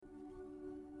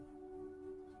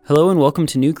Hello and welcome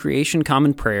to New Creation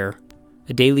Common Prayer,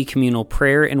 a daily communal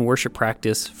prayer and worship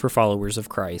practice for followers of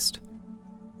Christ.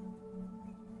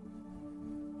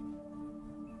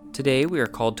 Today we are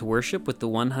called to worship with the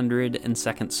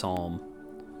 102nd Psalm.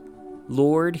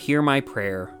 Lord, hear my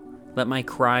prayer. Let my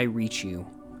cry reach you.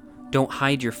 Don't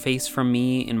hide your face from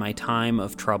me in my time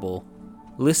of trouble.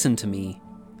 Listen to me.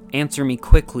 Answer me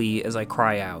quickly as I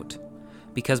cry out.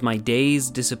 Because my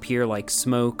days disappear like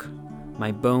smoke,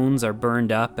 my bones are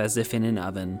burned up as if in an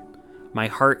oven. My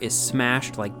heart is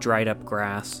smashed like dried up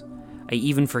grass. I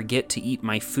even forget to eat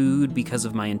my food because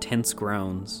of my intense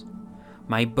groans.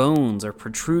 My bones are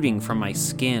protruding from my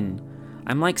skin.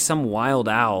 I'm like some wild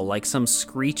owl, like some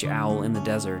screech owl in the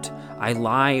desert. I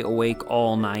lie awake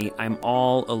all night. I'm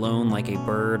all alone like a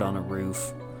bird on a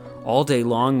roof. All day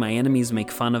long my enemies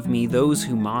make fun of me. Those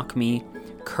who mock me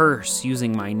curse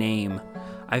using my name.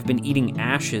 I've been eating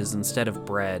ashes instead of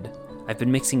bread. I've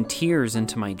been mixing tears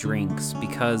into my drinks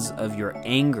because of your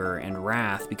anger and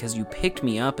wrath, because you picked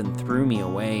me up and threw me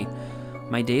away.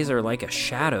 My days are like a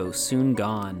shadow soon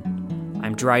gone.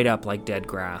 I'm dried up like dead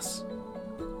grass.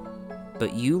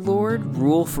 But you, Lord,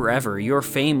 rule forever. Your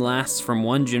fame lasts from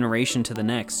one generation to the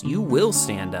next. You will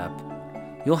stand up.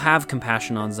 You'll have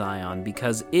compassion on Zion,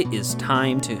 because it is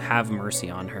time to have mercy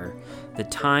on her. The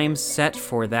time set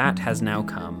for that has now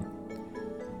come.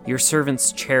 Your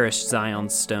servants cherish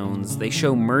Zion's stones. They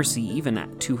show mercy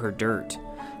even to her dirt.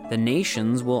 The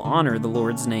nations will honor the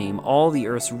Lord's name. All the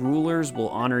earth's rulers will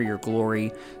honor your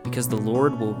glory, because the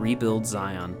Lord will rebuild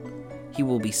Zion. He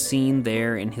will be seen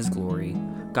there in his glory.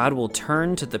 God will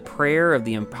turn to the prayer of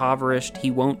the impoverished. He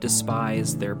won't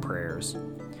despise their prayers.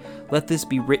 Let this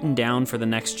be written down for the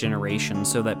next generation,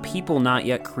 so that people not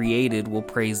yet created will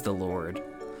praise the Lord.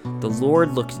 The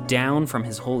Lord looked down from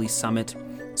his holy summit,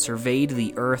 surveyed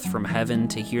the earth from heaven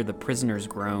to hear the prisoners'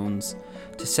 groans,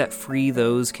 to set free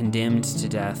those condemned to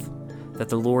death, that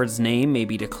the Lord's name may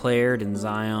be declared in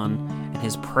Zion, and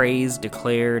his praise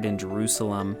declared in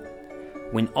Jerusalem,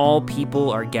 when all people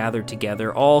are gathered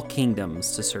together, all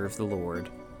kingdoms to serve the Lord.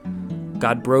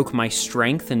 God broke my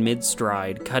strength in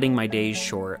mid-stride, cutting my days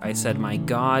short. I said, my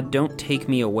God, don't take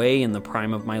me away in the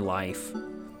prime of my life.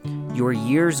 Your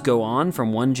years go on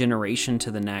from one generation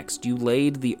to the next. You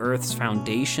laid the earth's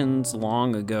foundations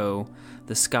long ago.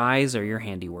 The skies are your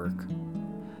handiwork.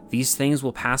 These things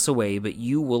will pass away, but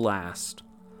you will last.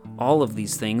 All of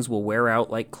these things will wear out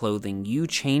like clothing. You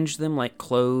change them like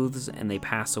clothes, and they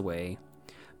pass away.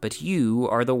 But you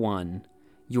are the one.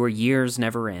 Your years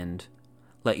never end.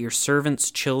 Let your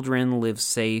servants' children live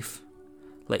safe.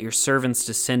 Let your servants'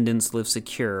 descendants live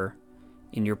secure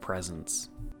in your presence.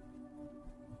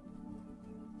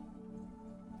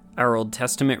 Our Old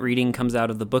Testament reading comes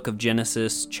out of the book of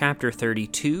Genesis, chapter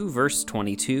 32, verse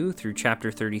 22, through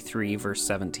chapter 33, verse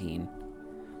 17.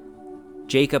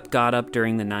 Jacob got up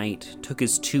during the night, took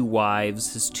his 2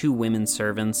 wives, his 2 women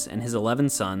servants, and his 11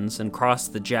 sons, and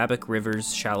crossed the Jabbok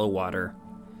River's shallow water.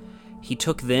 He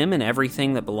took them and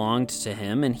everything that belonged to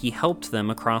him, and he helped them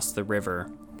across the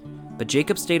river. But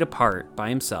Jacob stayed apart by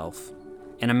himself,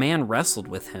 and a man wrestled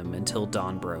with him until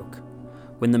dawn broke.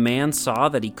 When the man saw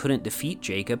that he couldn't defeat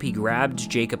Jacob, he grabbed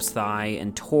Jacob's thigh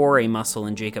and tore a muscle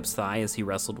in Jacob's thigh as he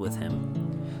wrestled with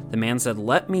him. The man said,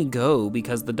 "Let me go,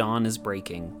 because the dawn is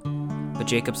breaking." But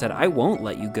Jacob said, "I won't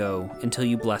let you go until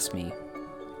you bless me."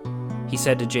 He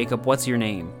said to Jacob, "What's your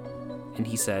name?" And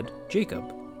he said, "Jacob."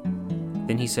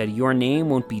 Then he said, "Your name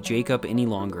won't be Jacob any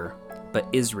longer, but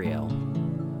Israel,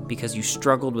 because you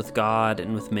struggled with God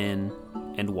and with men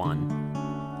and won."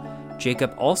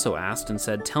 Jacob also asked and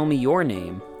said, "Tell me your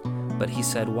name." But he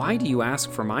said, "Why do you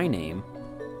ask for my name?"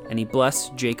 And he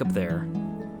blessed Jacob there.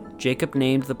 Jacob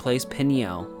named the place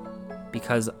Peniel,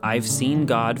 because I've seen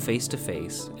God face to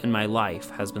face, and my life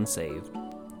has been saved.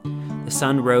 The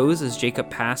sun rose as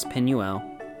Jacob passed Peniel,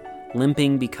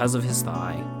 limping because of his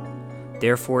thigh.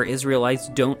 Therefore Israelites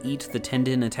don't eat the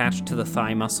tendon attached to the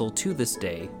thigh muscle to this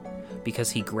day, because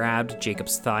he grabbed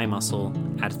Jacob's thigh muscle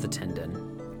at the tendon.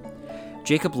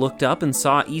 Jacob looked up and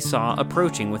saw Esau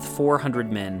approaching with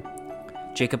 400 men.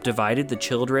 Jacob divided the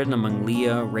children among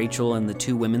Leah, Rachel, and the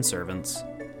 2 women servants.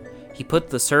 He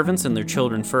put the servants and their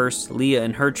children first, Leah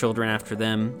and her children after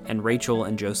them, and Rachel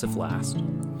and Joseph last.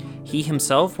 He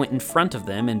himself went in front of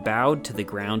them and bowed to the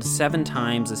ground 7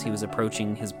 times as he was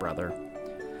approaching his brother.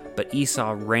 But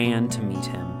Esau ran to meet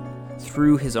him,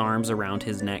 threw his arms around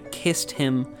his neck, kissed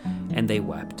him, and they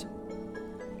wept.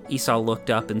 Esau looked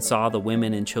up and saw the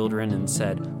women and children and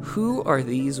said, "Who are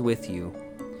these with you?"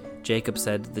 Jacob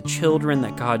said, "The children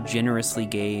that God generously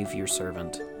gave your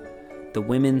servant." The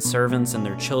women servants and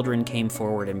their children came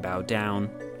forward and bowed down.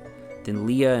 Then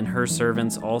Leah and her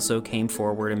servants also came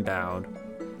forward and bowed.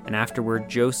 And afterward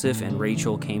Joseph and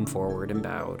Rachel came forward and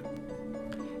bowed.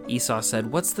 Esau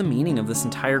said, "What's the meaning of this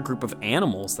entire group of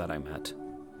animals that I met?"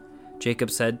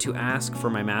 Jacob said, "To ask for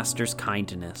my master's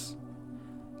kindness."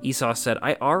 Esau said,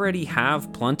 "I already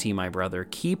have plenty, my brother.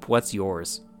 Keep what's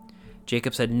yours."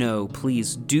 Jacob said, "No,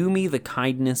 please, do me the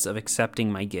kindness of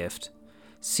accepting my gift.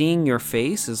 Seeing your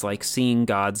face is like seeing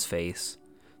God's face,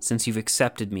 since you've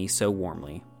accepted me so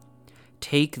warmly.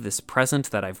 Take this present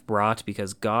that I've brought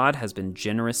because God has been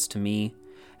generous to me,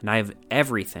 and I have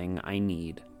everything I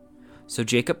need." So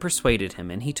Jacob persuaded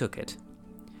him, and he took it.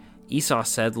 Esau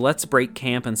said, "Let's break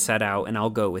camp and set out, and I'll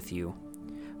go with you."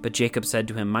 But Jacob said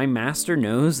to him, "My master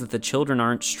knows that the children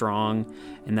aren't strong,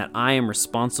 and that I am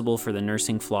responsible for the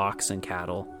nursing flocks and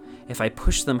cattle. If I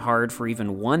push them hard for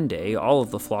even one day, all of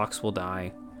the flocks will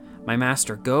die. My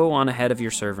master, go on ahead of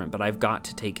your servant, but I've got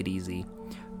to take it easy,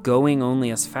 going only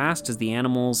as fast as the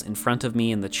animals in front of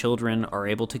me and the children are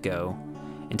able to go,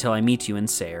 until I meet you in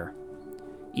Seir."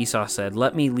 Esau said,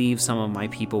 "Let me leave some of my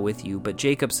people with you." But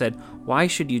Jacob said, "Why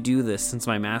should you do this, since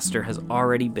my master has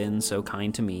already been so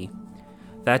kind to me?"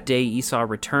 That day Esau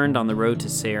returned on the road to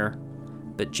Seir,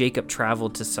 but Jacob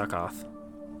traveled to Succoth.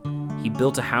 He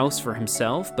built a house for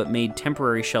himself, but made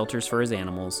temporary shelters for his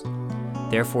animals.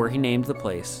 Therefore he named the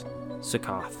place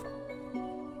Succoth.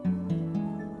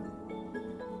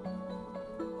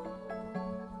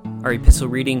 Our epistle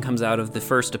reading comes out of the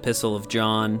first epistle of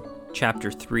John, chapter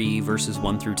 3, verses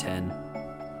 1 through 10.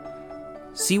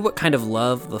 See what kind of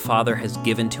love the Father has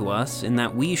given to us, in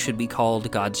that we should be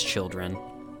called God's children.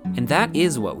 And that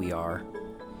is what we are.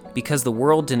 Because the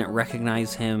world didn't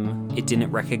recognize him, it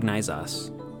didn't recognize us.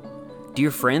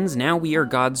 Dear friends, now we are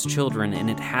God's children, and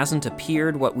it hasn't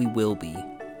appeared what we will be.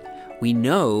 We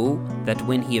know that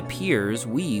when he appears,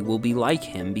 we will be like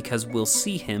him, because we'll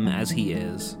see him as he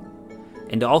is.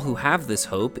 And all who have this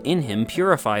hope in him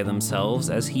purify themselves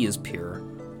as he is pure.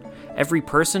 Every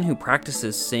person who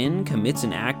practices sin commits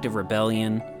an act of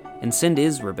rebellion, and sin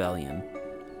is rebellion.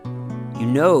 You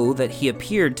know that he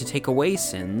appeared to take away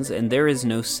sins, and there is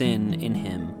no sin in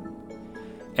him.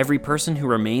 Every person who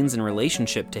remains in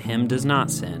relationship to him does not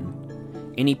sin.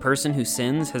 Any person who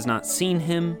sins has not seen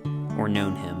him or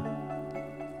known him.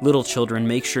 Little children,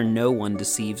 make sure no one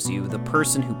deceives you. The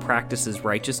person who practices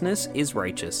righteousness is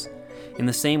righteous, in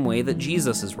the same way that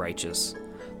Jesus is righteous.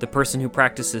 The person who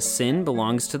practices sin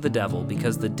belongs to the devil,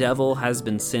 because the devil has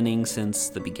been sinning since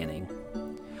the beginning.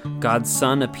 God's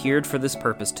Son appeared for this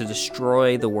purpose, to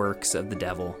destroy the works of the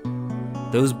devil.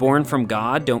 Those born from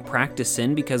God don't practice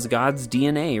sin because God's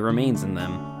DNA remains in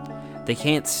them. They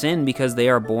can't sin because they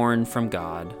are born from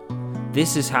God.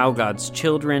 This is how God's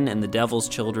children and the devil's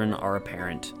children are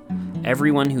apparent.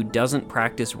 Everyone who doesn't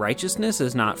practice righteousness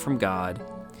is not from God,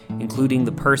 including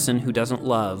the person who doesn't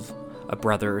love a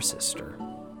brother or sister.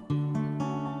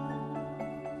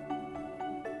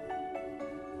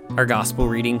 Our gospel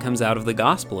reading comes out of the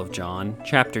Gospel of John,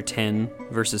 chapter 10,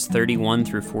 verses 31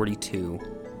 through 42.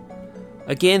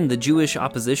 Again, the Jewish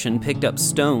opposition picked up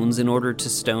stones in order to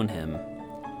stone him.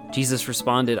 Jesus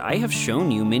responded, "I have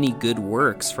shown you many good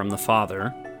works from the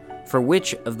Father. For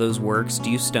which of those works do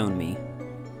you stone me?"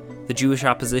 The Jewish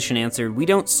opposition answered, "We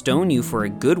don't stone you for a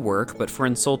good work, but for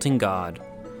insulting God.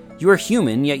 You are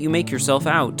human, yet you make yourself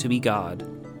out to be God."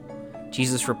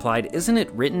 Jesus replied, "Isn't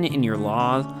it written in your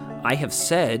law, 'I have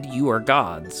said you are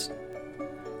gods'?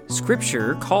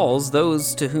 Scripture calls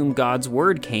those to whom God's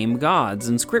word came gods,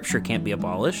 and Scripture can't be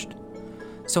abolished.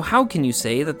 So how can you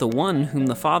say that the one whom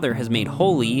the Father has made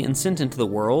holy and sent into the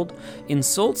world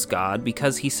insults God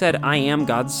because he said, 'I am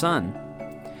God's Son'?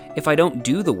 If I don't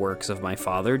do the works of my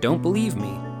Father, don't believe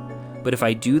me. But if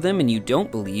I do them and you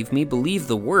don't believe me, believe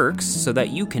the works, so that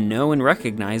you can know and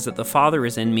recognize that the Father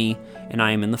is in me and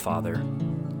I am in the Father."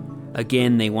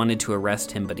 Again, they wanted to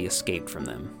arrest him, but he escaped from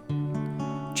them.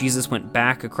 Jesus went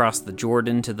back across the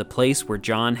Jordan to the place where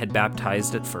John had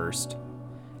baptized at first,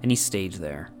 and he stayed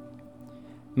there.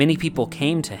 Many people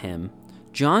came to him.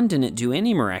 John didn't do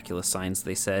any miraculous signs,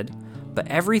 they said, but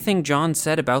everything John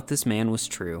said about this man was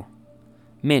true.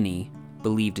 Many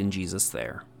believed in Jesus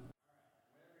there.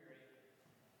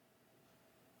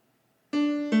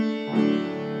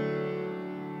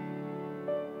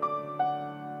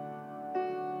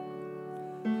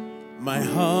 My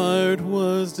heart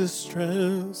was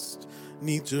distressed,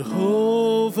 'neath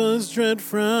Jehovah's dread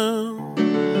frown.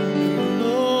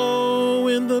 Low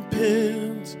in the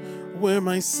pit where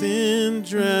my sin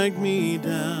dragged me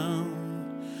down,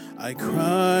 I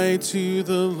cried to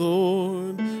the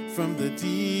Lord from the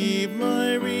deep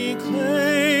miry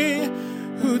clay.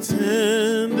 who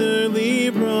tenderly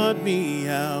brought me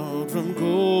out from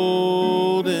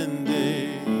golden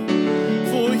day.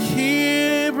 For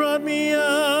he brought me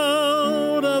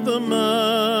out of the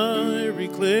miry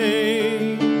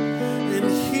clay, and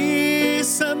he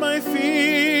set my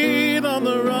feet on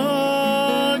the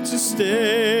rock to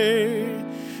stay.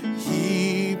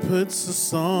 He puts a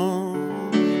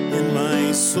song in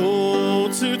my soul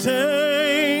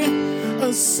today,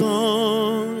 a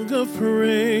song of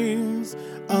praise.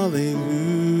 Alleluia.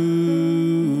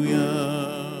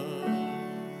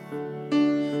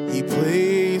 He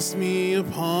placed me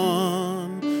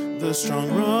upon the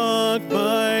strong rock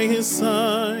by his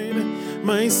side.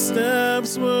 My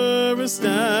steps were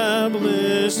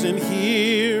established, and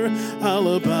here I'll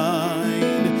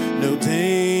abide. No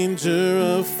danger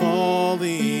of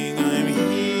falling, I'm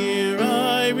here,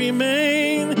 I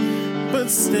remain, but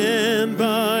stand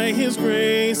by his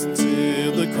grace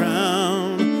till the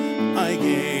crown I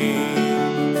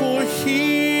gain. For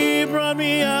he brought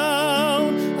me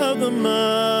out of the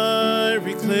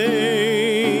miry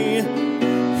clay.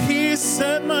 He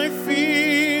set my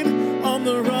feet on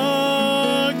the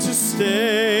rock to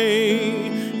stay.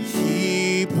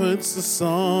 He puts a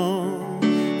song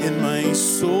in my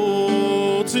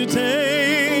soul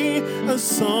today, a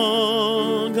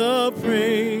song of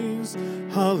praise.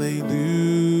 Hallelujah.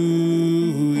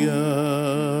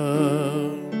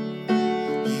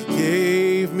 He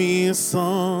gave me a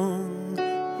song,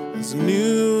 his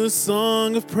new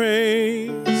song of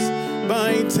praise.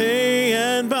 By day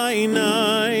and by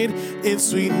night, its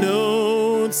sweet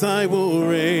notes I will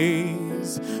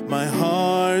raise. My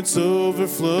heart's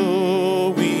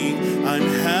overflowing, I'm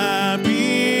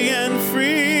happy and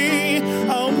free.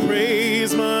 I'll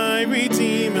praise my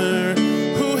Redeemer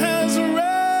who has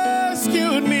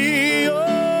rescued me.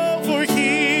 Oh, for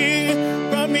he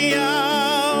brought me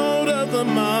out of the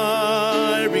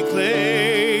miry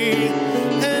clay,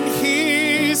 and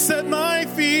he set my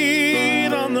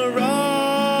feet on the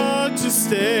rock to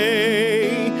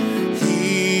stay.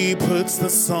 He puts the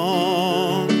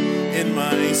song in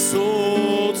my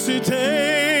soul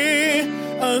today,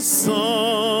 a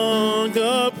song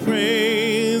of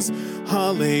praise.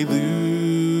 Hallelujah.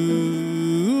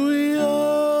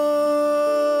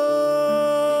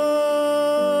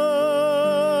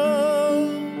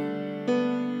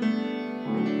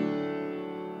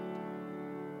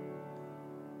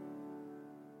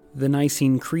 The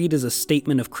Nicene Creed is a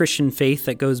statement of Christian faith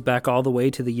that goes back all the way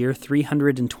to the year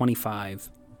 325.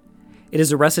 It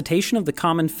is a recitation of the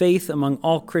common faith among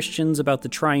all Christians about the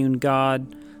triune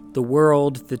God, the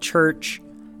world, the church,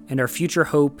 and our future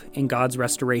hope in God's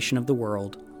restoration of the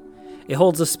world. It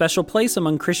holds a special place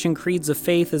among Christian creeds of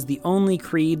faith as the only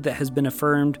creed that has been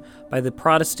affirmed by the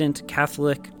Protestant,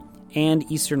 Catholic, and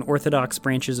Eastern Orthodox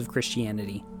branches of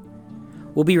Christianity.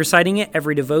 We'll be reciting it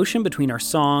every devotion between our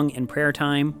song and prayer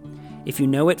time. If you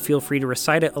know it, feel free to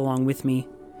recite it along with me.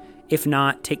 If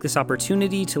not, take this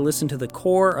opportunity to listen to the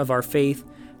core of our faith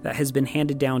that has been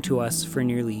handed down to us for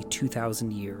nearly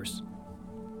 2,000 years.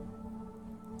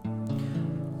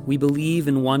 We believe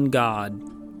in one God,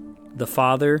 the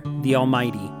Father, the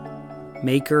Almighty,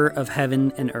 maker of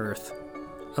heaven and earth,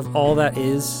 of all that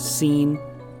is seen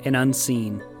and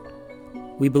unseen.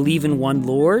 We believe in one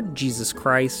Lord, Jesus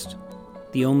Christ,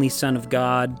 the only Son of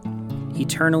God,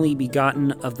 eternally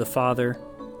begotten of the Father,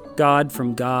 God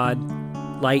from God,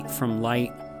 light from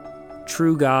light,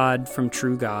 true God from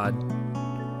true God,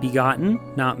 begotten,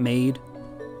 not made,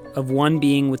 of one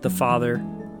being with the Father.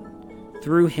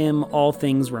 Through him all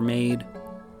things were made.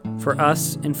 For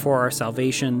us and for our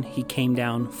salvation he came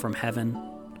down from heaven.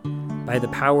 By the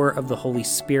power of the Holy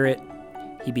Spirit,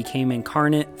 he became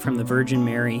incarnate from the Virgin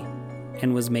Mary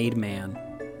and was made man.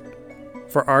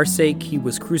 For our sake he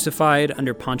was crucified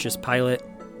under Pontius Pilate.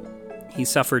 He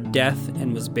suffered death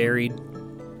and was buried.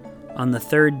 On the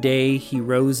third day he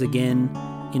rose again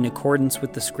in accordance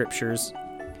with the Scriptures.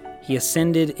 He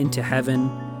ascended into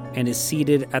heaven and is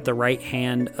seated at the right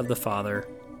hand of the Father.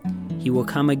 He will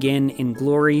come again in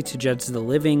glory to judge the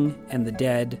living and the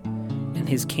dead, and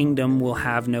his kingdom will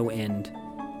have no end.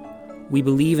 We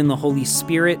believe in the Holy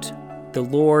Spirit, the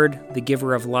Lord, the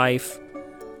giver of life,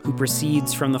 who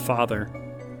proceeds from the Father.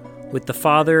 With the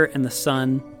Father and the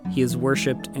Son, he is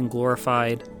worshipped and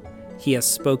glorified. He has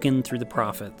spoken through the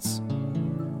prophets.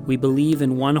 We believe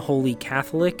in one holy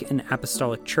Catholic and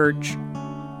Apostolic Church.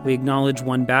 We acknowledge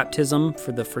one baptism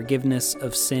for the forgiveness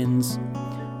of sins.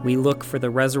 We look for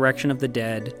the resurrection of the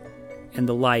dead and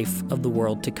the life of the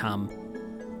world to come.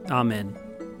 Amen.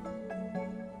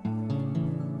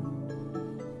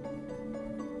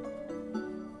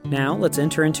 Now let's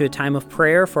enter into a time of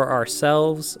prayer for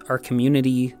ourselves, our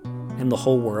community, and the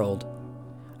whole world.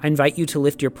 I invite you to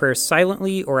lift your prayers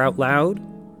silently or out loud,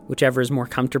 whichever is more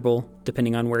comfortable,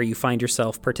 depending on where you find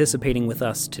yourself participating with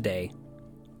us today.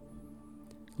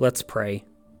 Let's pray.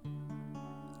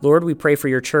 Lord, we pray for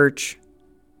your church,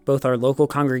 both our local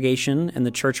congregation and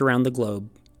the church around the globe.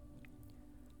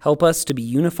 Help us to be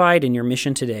unified in your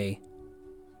mission today.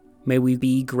 May we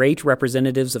be great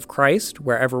representatives of Christ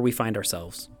wherever we find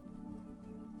ourselves.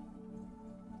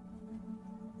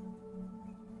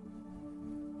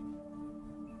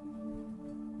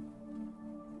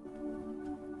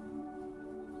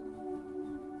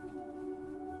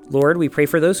 Lord, we pray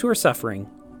for those who are suffering,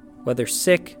 whether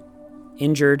sick,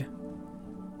 injured,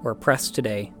 or oppressed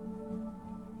today.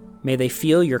 May they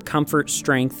feel your comfort,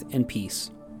 strength, and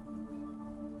peace.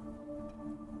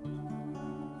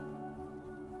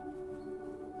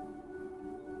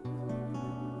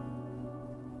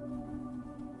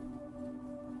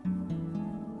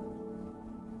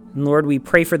 And Lord, we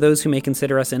pray for those who may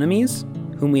consider us enemies,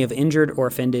 whom we have injured or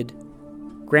offended.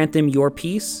 Grant them your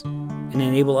peace and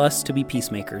enable us to be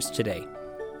peacemakers today.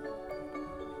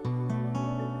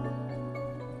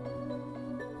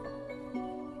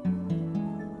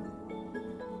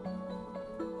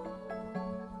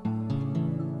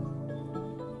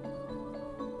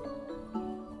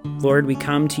 Lord, we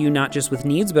come to you not just with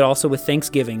needs, but also with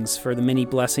thanksgivings for the many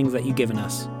blessings that you've given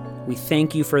us. We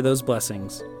thank you for those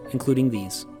blessings, including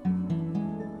these.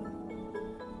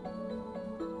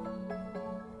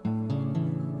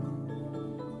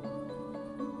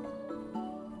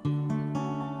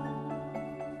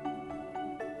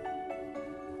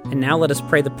 And now let us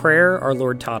pray the prayer our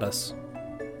Lord taught us.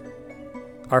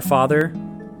 Our Father,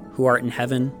 who art in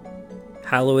heaven,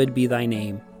 hallowed be thy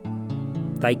name.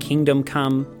 Thy kingdom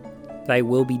come, thy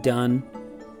will be done,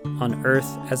 on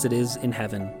earth as it is in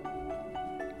heaven.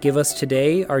 Give us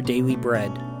today our daily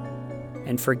bread,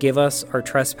 and forgive us our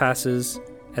trespasses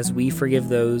as we forgive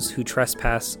those who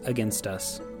trespass against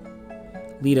us.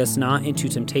 Lead us not into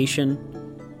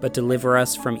temptation, but deliver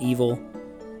us from evil.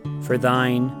 For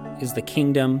thine is the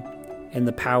kingdom, and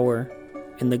the power,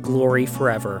 and the glory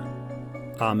forever.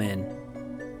 Amen.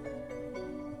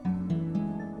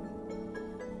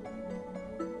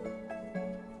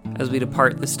 As we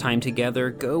depart this time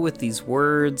together, go with these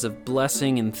words of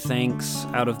blessing and thanks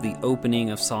out of the opening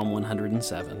of Psalm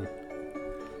 107.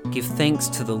 Give thanks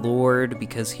to the Lord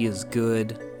because he is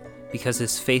good, because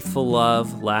his faithful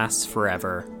love lasts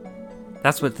forever.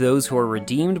 That's what those who are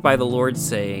redeemed by the Lord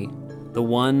say, the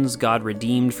ones God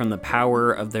redeemed from the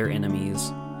power of their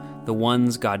enemies, the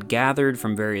ones God gathered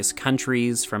from various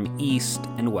countries, from east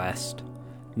and west,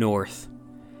 north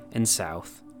and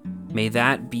south. May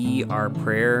that be our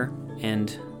prayer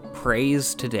and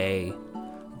praise today.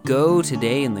 Go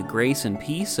today in the grace and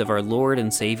peace of our Lord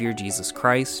and Savior Jesus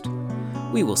Christ.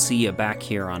 We will see you back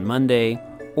here on Monday,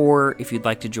 or if you'd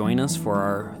like to join us for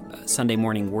our Sunday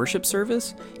morning worship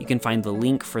service, you can find the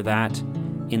link for that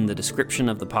in the description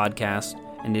of the podcast,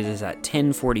 and it is at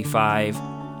 10:45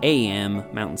 a.m.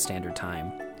 Mountain Standard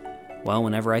Time. Well,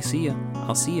 whenever I see you,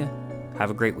 I'll see you.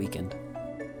 Have a great weekend.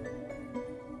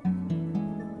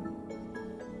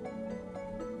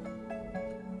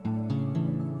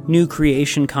 New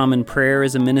Creation Common Prayer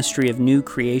is a ministry of New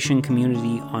Creation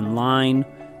Community Online,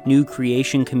 New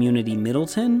Creation Community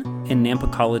Middleton, and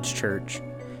Nampa College Church.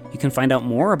 You can find out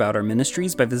more about our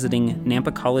ministries by visiting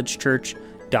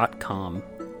nampacollegechurch.com.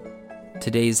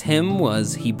 Today's hymn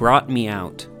was He Brought Me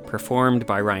Out, performed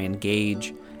by Ryan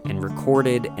Gage, and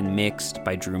recorded and mixed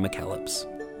by Drew McKellips.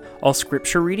 All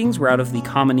scripture readings were out of the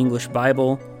Common English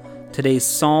Bible. Today's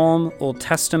Psalm, Old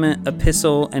Testament,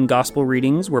 Epistle, and Gospel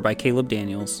readings were by Caleb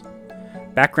Daniels.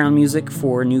 Background music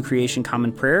for New Creation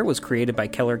Common Prayer was created by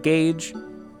Keller Gage.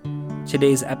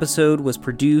 Today's episode was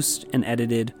produced and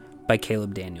edited by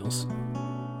Caleb Daniels.